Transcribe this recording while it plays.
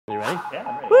ready? Yeah,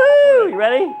 I'm ready. Woo! You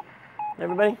ready?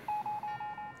 Everybody?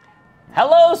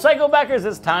 Hello, Psycho backers!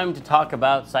 It's time to talk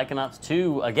about Psychonauts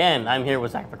 2 again. I'm here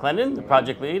with Zach McClendon, the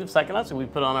project lead of Psychonauts, and we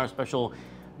put on our special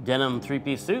denim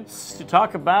three-piece suits to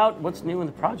talk about what's new in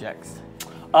the projects.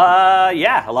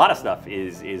 Yeah, a lot of stuff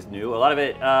is new. A lot of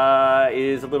it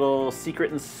is a little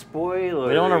secret and spoiler.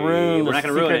 We don't want to ruin We're the not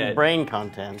gonna ruin secret it. brain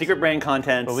content. Secret brain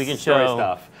content, but we can story show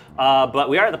stuff. But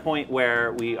we are at the point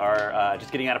where we are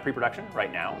just getting out of pre-production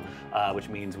right now, which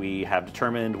means we have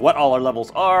determined what all our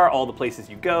levels are, all the places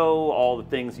you go, all the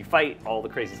things you fight, all the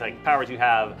crazy psychic powers you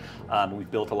have. We've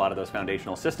built a lot of those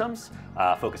foundational systems,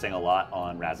 focusing a lot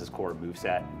on Raz's core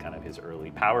moveset and kind of his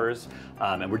early powers.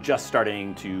 And we're just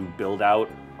starting to build out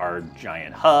our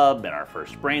giant hub and our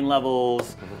first brain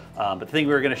levels. But the thing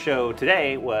we were going to show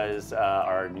today was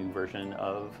our new version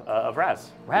of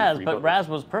Raz. But Raz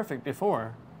was perfect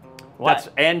before.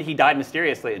 And he died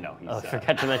mysteriously. No, he's, I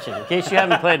forgot to mention. In case you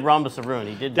haven't played Rhombus of Ruin,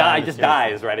 he did die. He just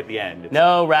dies right at the end.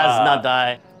 No, Raz does not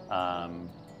die.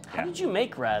 How did you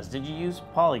make Raz? Did you use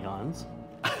polygons?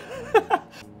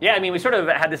 Yeah, I mean, we sort of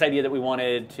had this idea that we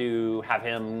wanted to have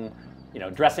him, you know,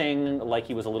 dressing like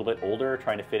he was a little bit older,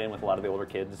 trying to fit in with a lot of the older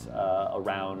kids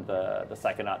around the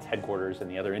Psychonauts headquarters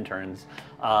and the other interns.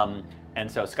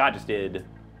 And so Scott just did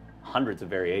hundreds of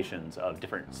variations of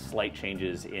different slight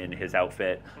changes in his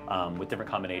outfit with different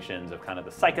combinations of kind of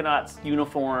the Psychonauts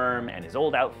uniform and his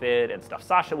old outfit and stuff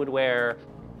Sasha would wear.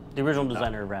 The original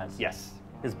designer of Raz. Yes.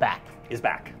 Is back. Is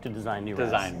back. To design new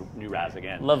Raz. Design new Raz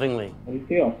again. Lovingly. How do you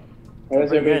feel? How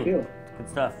does everybody feel? Good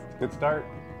stuff. Good start.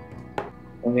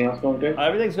 Anything else going good?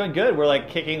 Everything's going good. We're like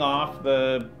kicking off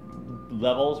the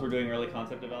levels. We're doing early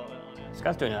concept development on it.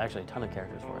 Scott's doing actually a ton of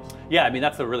characters for us. Yeah, I mean,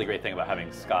 that's the really great thing about having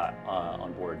Scott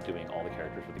on board doing all the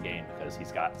characters for the game, because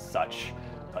he's got such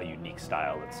a unique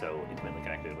style that's so intimately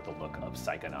connected with the look of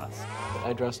Psychonauts.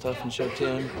 I draw stuff and show it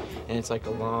to him, and it's like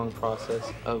a long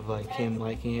process of like him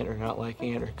liking it or not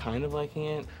liking it or kind of liking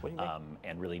it.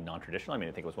 And really non-traditional. I mean,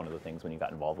 I think it was one of the things when you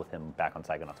got involved with him back on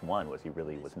Psychonauts 1 was he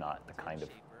really was not the kind of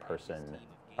person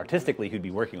artistically who'd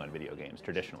be working on video games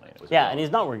traditionally. And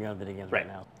he's not working on video games right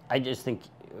now. I just think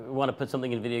we want to put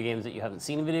something in video games that you haven't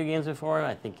seen in video games before.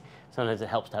 I think sometimes it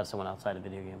helps to have someone outside of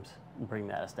video games bring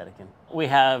that aesthetic in. We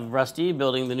have Rusty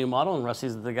building the new model, and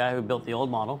Rusty's the guy who built the old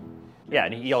model. Yeah,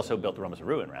 and he also built the Rhombus of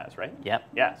Ruin Raz, right? Yep.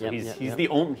 Yeah, so he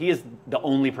is the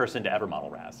only person to ever model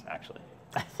Raz, actually.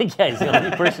 I think, yeah, he's the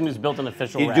only person who's built an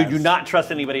official Raz. Do not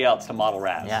trust anybody else to model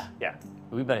Raz. Yeah. Yeah.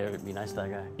 We better be nice to that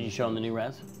guy. Did you show him the new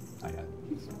Raz?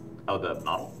 Oh, the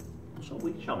model?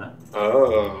 We can show him that.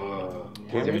 Oh.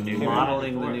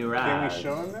 Modeling the new Raz. Can we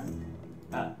show him that?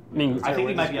 I mean, I think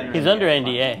he might be under He's NDA. under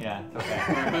NDA. Yeah, okay.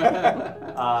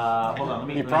 Hold on, let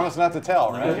me... You promised not to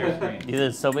tell, right? He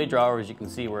has so many drawers you can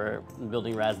see where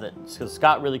building Raz that, because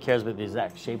Scott really cares about the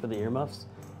exact shape of the earmuffs.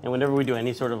 And whenever we do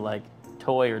any sort of like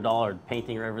toy or doll or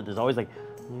painting or whatever, there's always like,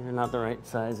 they're not the right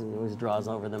size, and he always draws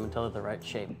over them until they're the right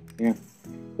shape. Yeah.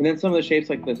 And then some of the shapes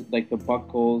like the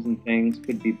buckles and things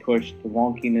could be pushed. The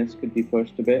wonkiness could be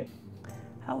pushed a bit.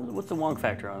 What's the wonk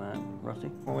factor on that, Rusty?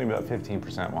 Only about 15%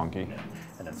 wonky.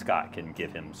 And then Scott can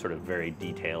give him sort of very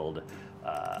detailed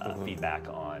feedback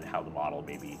on how the model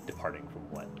may be departing from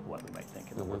what we might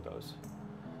think in the workos.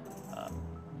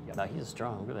 No, he's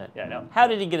strong. Look at that. Yeah, I know. How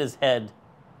did he get his head?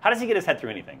 How does he get his head through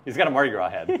anything? He's got a Mardi Gras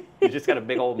head. He's just got a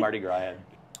big old Mardi Gras head.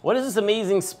 What is this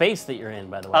amazing space that you're in,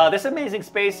 by the way? This amazing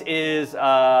space is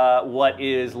what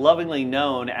is lovingly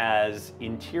known as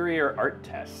Interior Art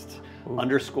Test.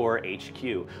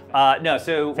 _HQ. No,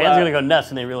 so fans are gonna go nuts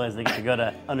when they realize they get to go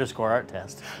to _art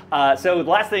test. So the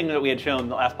last thing that we had shown,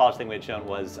 the last polished thing we had shown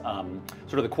was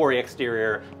sort of the quarry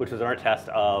exterior, which was an art test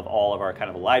of all of our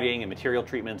kind of lighting and material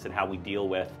treatments and how we deal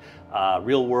with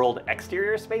real world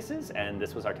exterior spaces. And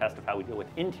this was our test of how we deal with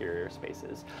interior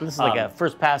spaces. This is like a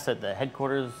first pass at the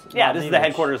headquarters. Yeah, lobby, this is the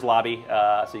headquarters lobby.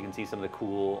 So you can see some of the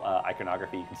cool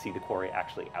iconography. You can see the quarry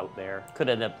actually out there. Could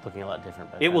end up looking a lot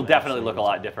different. It will definitely look a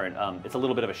lot different. It's a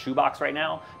little bit of a shoebox right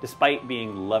now, despite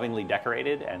being lovingly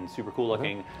decorated and super cool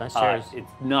looking. Nice chairs.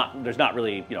 There's not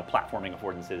really platforming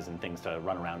affordances and things to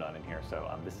run around on in here. So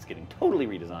this is getting totally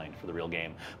redesigned for the real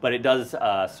game, but it does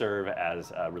serve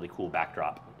as a really cool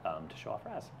backdrop to show off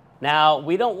Raz. Now,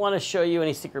 we don't want to show you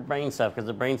any secret brain stuff, because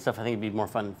the brain stuff I think would be more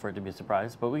fun for it to be a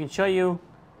surprise, but we can show you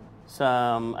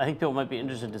some, I think people might be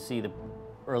interested to see the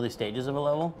early stages of a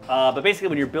level. But basically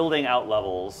when you're building out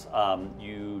levels,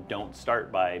 you don't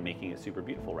start by making it super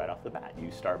beautiful right off the bat.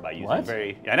 You start by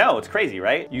using I know, it's crazy,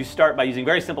 right? You start by using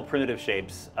very simple primitive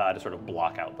shapes to sort of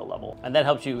block out the level. And that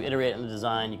helps you iterate in the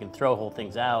design. You can throw whole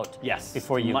things out yes,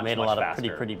 before you've made a lot of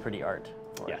faster. pretty art.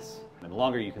 Yes. And the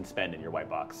longer you can spend in your white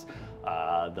box,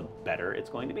 the better it's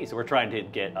going to be. So we're trying to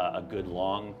get a good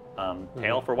long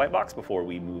tail for white box before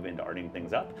we move into arting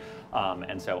things up.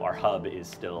 And so our hub is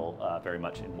still very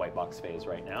much in white box phase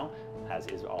right now, as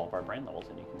is all of our brain levels.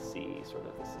 And you can see sort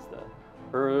of this is the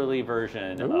early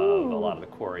version of a lot of the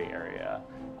quarry area.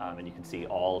 And you can see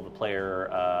all of the player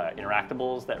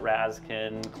interactables that Raz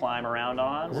can climb around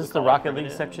on. Is this the Rocket League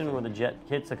section where the jet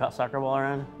hits a soccer ball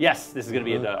around? Yes, this is going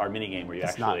to be our mini game where you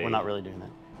We're not really doing that.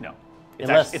 No.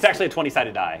 It's actually a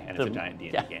 20-sided die, and it's a giant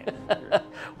D&D game.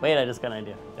 Wait, I just got an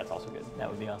idea. That's also good. That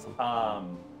would be awesome.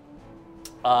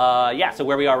 Yeah, so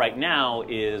where we are right now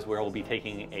is where we'll be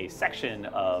taking a section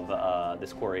of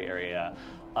this quarry area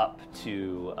up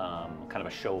to kind of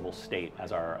a showable state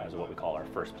as what we call our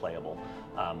first playable,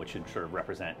 which should sort of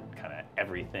represent kind of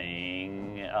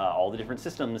everything, all the different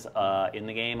systems in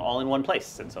the game all in one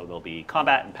place. And so there'll be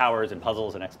combat and powers and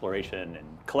puzzles and exploration and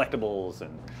collectibles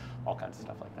and all kinds of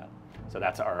stuff like that. So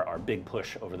that's our big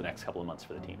push over the next couple of months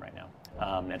for the team right now.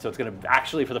 And so it's going to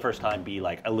actually, for the first time, be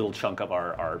like a little chunk of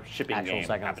our shipping actual game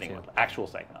happening with actual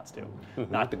Psychonauts too,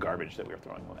 not the garbage that we were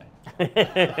throwing away.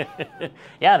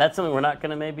 Yeah, that's something we're not going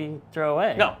to maybe throw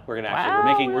away. No, we're going to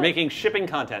actually we're making shipping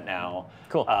content now.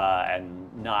 Cool.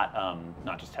 And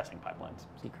not just testing pipelines.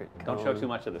 Secret code. Don't show too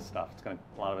much of this stuff. A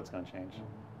lot of it's going to change.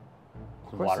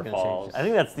 Of course it's gonna Waterfalls. change. I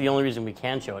think that's the only reason we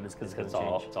can show it is because It's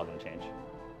all going to change.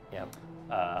 Yeah.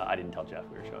 I didn't tell Jeff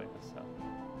we were showing this, so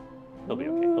he'll be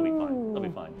okay. He'll be fine. He'll be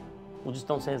fine. Well, just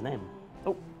don't say his name.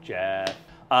 Oh, Jeff.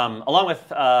 Along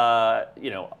with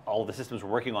all of the systems we're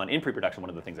working on in pre-production, one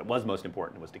of the things that was most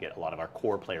important was to get a lot of our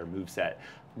core player moveset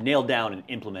nailed down and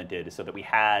implemented so that we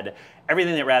had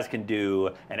everything that Raz can do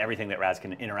and everything that Raz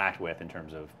can interact with in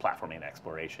terms of platforming and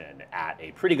exploration at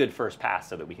a pretty good first pass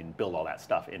so that we can build all that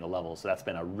stuff into levels. So that's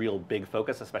been a real big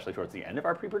focus, especially towards the end of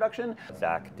our pre-production.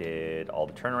 Zach did all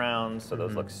the turnarounds, so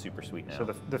those look super sweet now.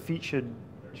 So the feet should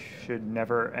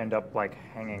never end up like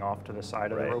hanging off to the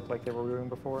side of the rope like they were doing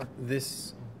before.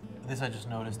 This I just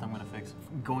noticed. I'm gonna fix.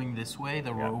 Going this way,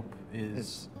 the rope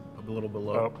is a little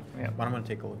below. Oh, yeah. But I'm gonna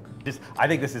take a look. I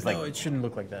think this is like. No, it shouldn't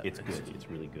look like that. It's good. It's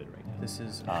really good right now. This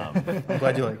is. I'm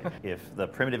glad you like it. If the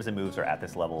primitives and moves are at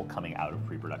this level coming out of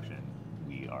pre-production,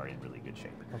 we are in really good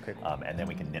shape. Okay. And then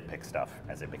we can nitpick stuff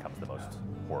as it becomes the most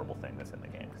horrible thing that's in the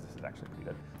game, because this is actually pretty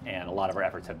good. And a lot of our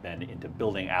efforts have been into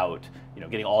building out,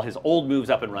 getting all his old moves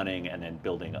up and running, and then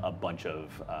building a bunch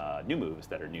of new moves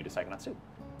that are new to Psychonauts 2.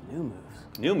 New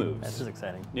moves. New moves. This is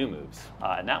exciting. New moves.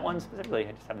 And that one specifically,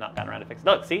 I just have not gotten around to fix.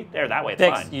 Look, see? There, that way, it's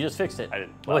Fixed. fine. You just fixed it. I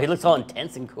didn't. Well, he looks all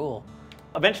intense and cool.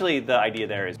 Eventually, the idea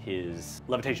there is his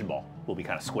levitation ball will be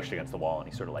kind of squished against the wall, and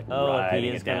he's sort of like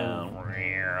riding it down,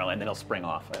 and then he'll spring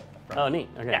off it. Oh, neat.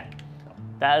 Okay. Yeah.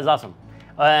 That is awesome.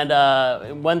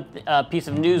 And one piece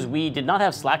of news, we did not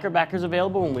have Slacker backers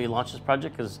available when we launched this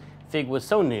project because Fig was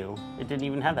so new, it didn't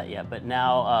even have that yet. But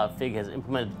now Fig has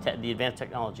implemented the advanced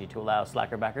technology to allow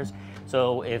Slacker backers.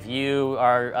 So if you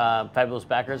are fabulous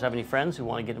backers, have any friends who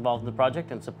want to get involved in the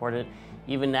project and support it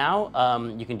even now,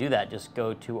 you can do that. Just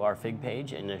go to our Fig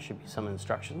page and there should be some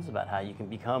instructions about how you can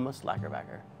become a Slacker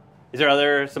backer. Is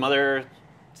there some other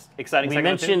exciting We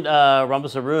segments mentioned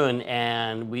Rhombus of Ruin,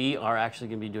 and we are actually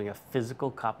going to be doing a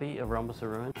physical copy of Rhombus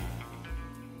of Ruin.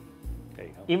 There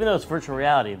you go. Even though it's virtual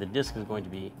reality, the disc is going to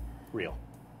be Real.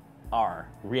 our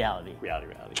reality.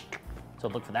 Reality. So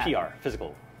look for that. PR.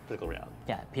 Physical reality.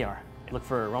 Yeah, PR. Look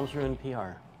for Rhombus of Ruin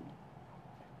PR.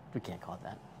 We can't call it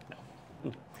that.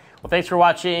 No. Well, thanks for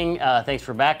watching. Thanks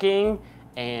for backing,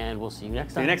 and we'll see you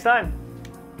next time. See you next time.